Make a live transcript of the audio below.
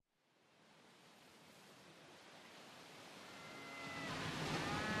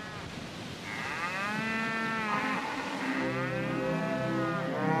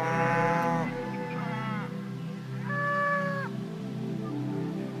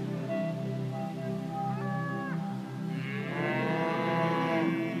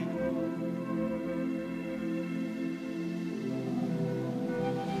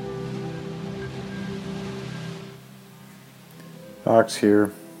Ox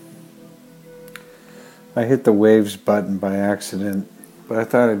here. I hit the waves button by accident, but I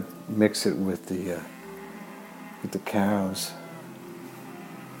thought I'd mix it with the cows.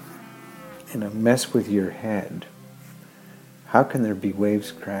 Mess with your head. How can there be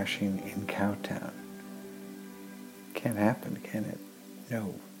waves crashing in Cowtown? Can't happen, can it?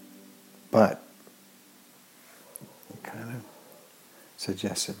 No. But it kind of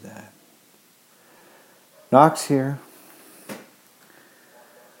suggested that. Knox here.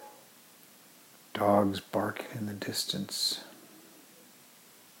 Dogs barking in the distance.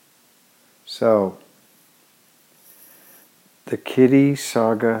 So, the kitty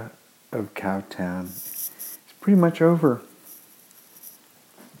saga of Cowtown is pretty much over.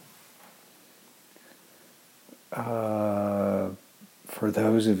 For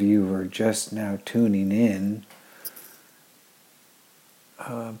those of you who are just now tuning in,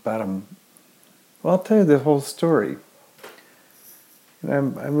 I'll tell you the whole story. I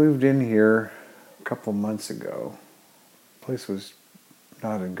moved in here a couple months ago. The place was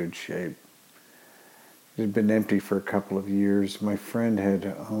not in good shape. It had been empty for a couple of years. My friend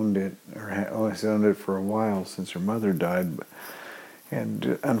had owned it, or has owned it for a while since her mother died,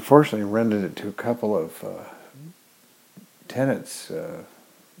 and unfortunately rented it to a couple of tenants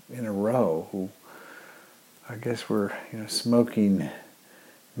in a row who I guess were smoking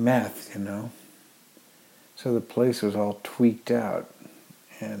meth, So the place was all tweaked out,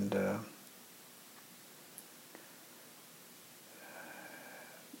 and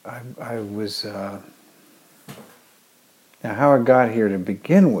I was now how I got here to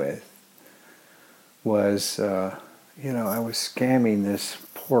begin with was I was scamming this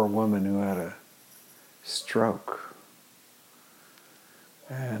poor woman who had a stroke.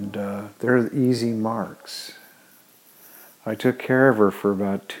 And they're easy marks. I took care of her for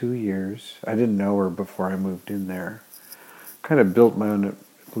about 2 years. I didn't know her before I moved in there. Kind of built my own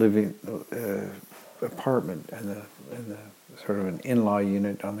living apartment in the sort of an in-law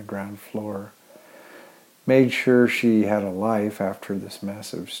unit on the ground floor. Made sure she had a life after this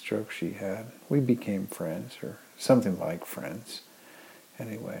massive stroke she had. We became friends, or something like friends,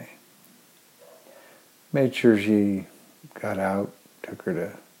 anyway. Made sure she got out. Took her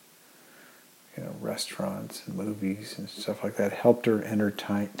to, restaurants and movies and stuff like that. Helped her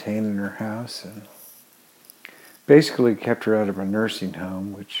entertain in her house, and basically kept her out of a nursing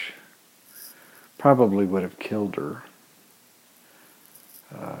home, which probably would have killed her.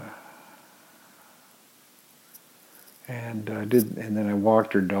 And then I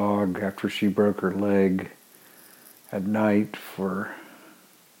walked her dog after she broke her leg at night for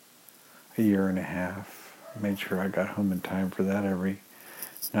a year and a half. Made sure I got home in time for that every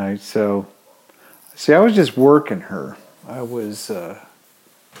night. So, I was just working her. I was, so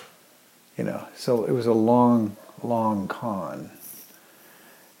it was a long, long con.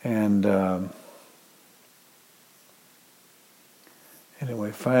 And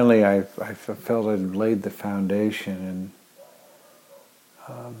anyway, finally I felt I'd laid the foundation,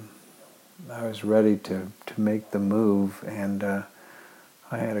 and I was ready to make the move, and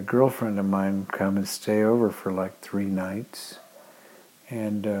I had a girlfriend of mine come and stay over for like 3 nights,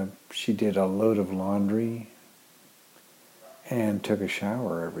 and she did a load of laundry and took a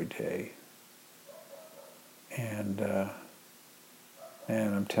shower every day. And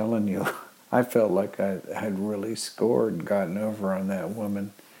man, I'm telling you, I felt like I had really scored and gotten over on that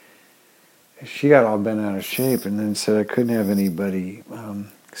woman. She got all bent out of shape and then said I couldn't have anybody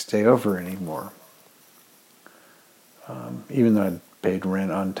stay over anymore. Even though I'd paid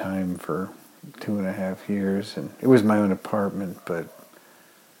rent on time for 2.5 years, and it was my own apartment, but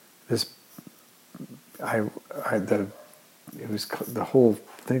the whole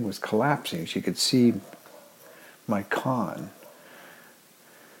thing was collapsing. She could see my con.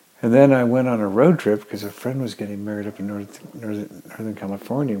 And then I went on a road trip because a friend was getting married up in Northern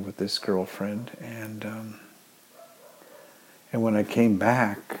California with this girlfriend, and when I came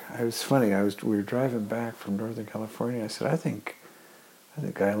back, it was funny. We were driving back from Northern California. I said, I think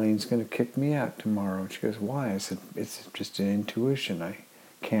Eileen's going to kick me out tomorrow. And she goes, why? I said, it's just an intuition. I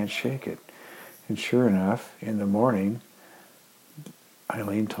can't shake it. And sure enough, in the morning,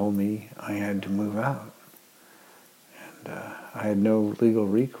 Eileen told me I had to move out. And I had no legal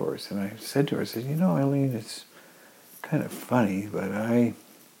recourse. And I said to her, I said, Eileen, it's kind of funny, but I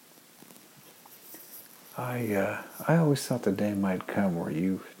always thought the day might come where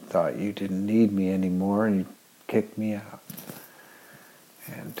you thought you didn't need me anymore and you kicked me out.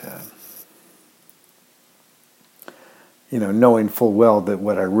 And, knowing full well that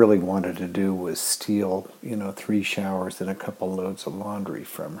what I really wanted to do was steal, 3 showers and a couple loads of laundry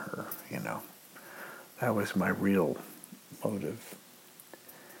from her, That was my real motive.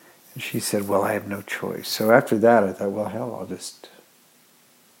 And she said, well, I have no choice. So after that, I thought, well, hell,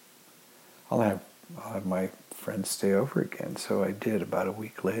 I'll have my friend stay over again. So I did. About a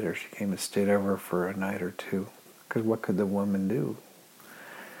week later, she came and stayed over for a night or two. Because what could the woman do?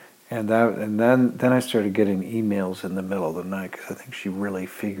 And then I started getting emails in the middle of the night because I think she really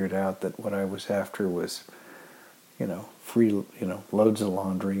figured out that what I was after was, free, loads of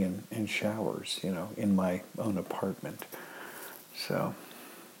laundry and showers, in my own apartment. So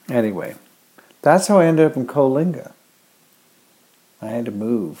anyway, that's how I ended up in Coalinga. I had to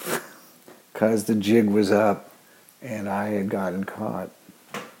move because the jig was up and I had gotten caught.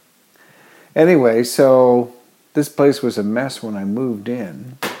 Anyway, so this place was a mess when I moved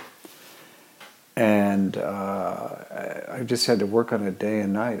in. And I just had to work on it day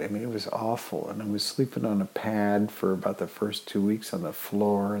and night. I mean, it was awful. And I was sleeping on a pad for about the first 2 weeks on the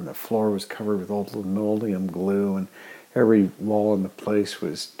floor. And the floor was covered with old linoleum glue. And every wall in the place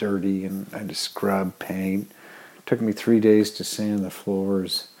was dirty. And I had to scrub, paint. It took me 3 days to sand the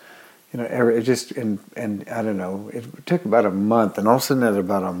floors. It just, and I don't know, it took about a month. And all of a sudden, at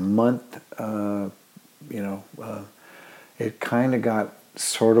about a month, it kind of got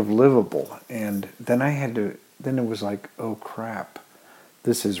sort of livable. And then then it was like, oh crap,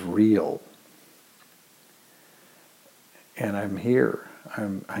 this is real. And I'm here.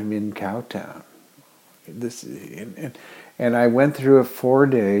 I'm in Cowtown. And I went through a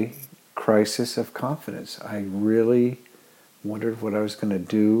 4-day crisis of confidence. I really wondered what I was going to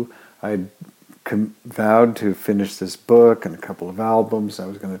do. I vowed to finish this book and a couple of albums. I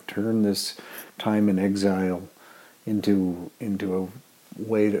was going to turn this time in exile into a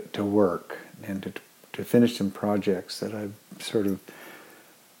way to work and to finish some projects that I've sort of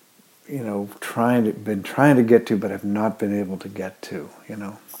been trying to get to, but have not been able to get to. I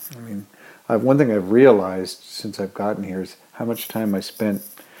mean, one thing I've realized since I've gotten here is how much time I spent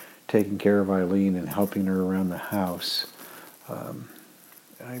taking care of Eileen and helping her around the house.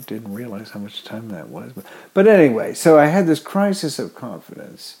 I didn't realize how much time that was, but anyway, so I had this crisis of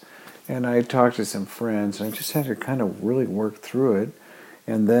confidence. And I talked to some friends, and I just had to kind of really work through it.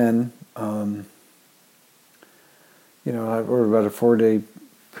 And then, over about a 4-day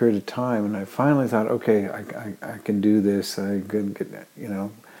period of time, and I finally thought, okay, I can do this. I can get,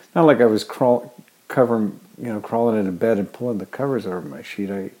 not like I was crawling in a bed and pulling the covers over my sheet.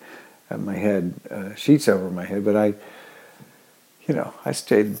 Sheets over my head, but I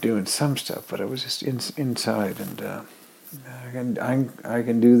stayed doing some stuff, but I was just inside and. I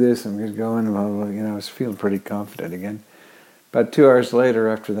can do this. I'm just going. I was feeling pretty confident again. About 2 hours later,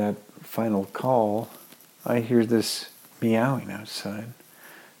 after that final call, I hear this meowing outside,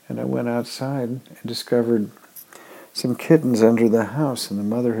 and I went outside and discovered some kittens under the house, and the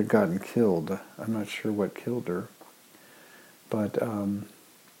mother had gotten killed. I'm not sure what killed her, but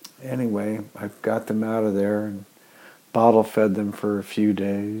anyway, I got them out of there and bottle fed them for a few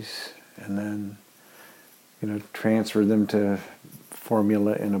days, and then. Transferred them to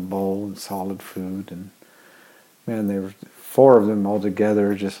formula in a bowl and solid food. And man, there were 4 of them all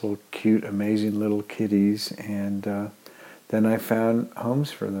together, just little cute, amazing little kitties. And then I found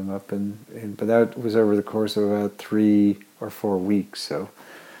homes for them but that was over the course of about 3 or 4 weeks. So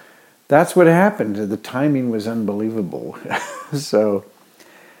that's what happened. The timing was unbelievable. So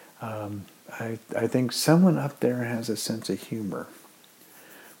I think someone up there has a sense of humor.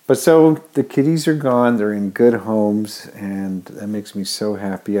 But so the kitties are gone. They're in good homes, and that makes me so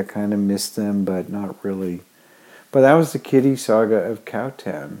happy. I kind of miss them, but not really. But that was the kitty saga of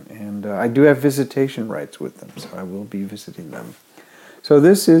Cowtown, and I do have visitation rights with them, so I will be visiting them. So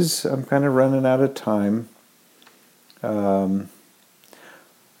I'm kind of running out of time. But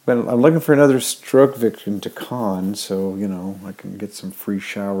I'm looking for another stroke victim to con, so, I can get some free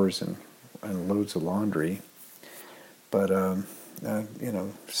showers and loads of laundry. But,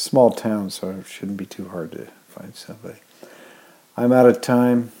 small town, so it shouldn't be too hard to find somebody. I'm out of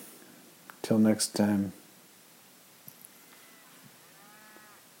time. Till next time.